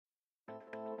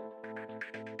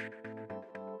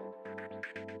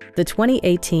the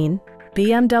 2018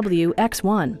 BMW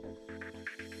X1.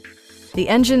 The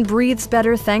engine breathes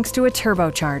better thanks to a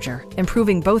turbocharger,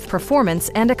 improving both performance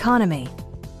and economy.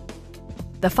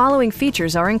 The following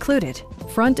features are included: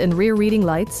 front and rear reading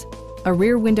lights, a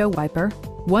rear window wiper,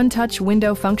 one-touch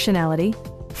window functionality,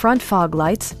 front fog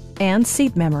lights, and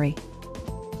seat memory.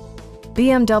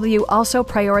 BMW also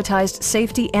prioritized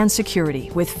safety and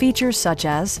security with features such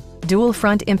as dual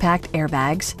front impact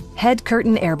airbags, head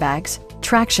curtain airbags,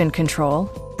 traction control,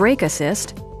 brake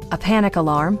assist, a panic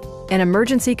alarm, an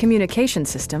emergency communication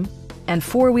system, and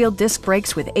four-wheel disc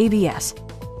brakes with ABS.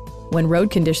 When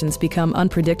road conditions become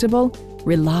unpredictable,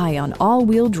 rely on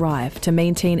all-wheel drive to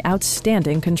maintain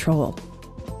outstanding control.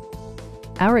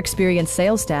 Our experienced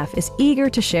sales staff is eager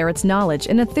to share its knowledge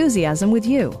and enthusiasm with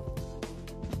you.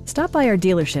 Stop by our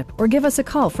dealership or give us a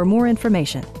call for more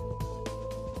information.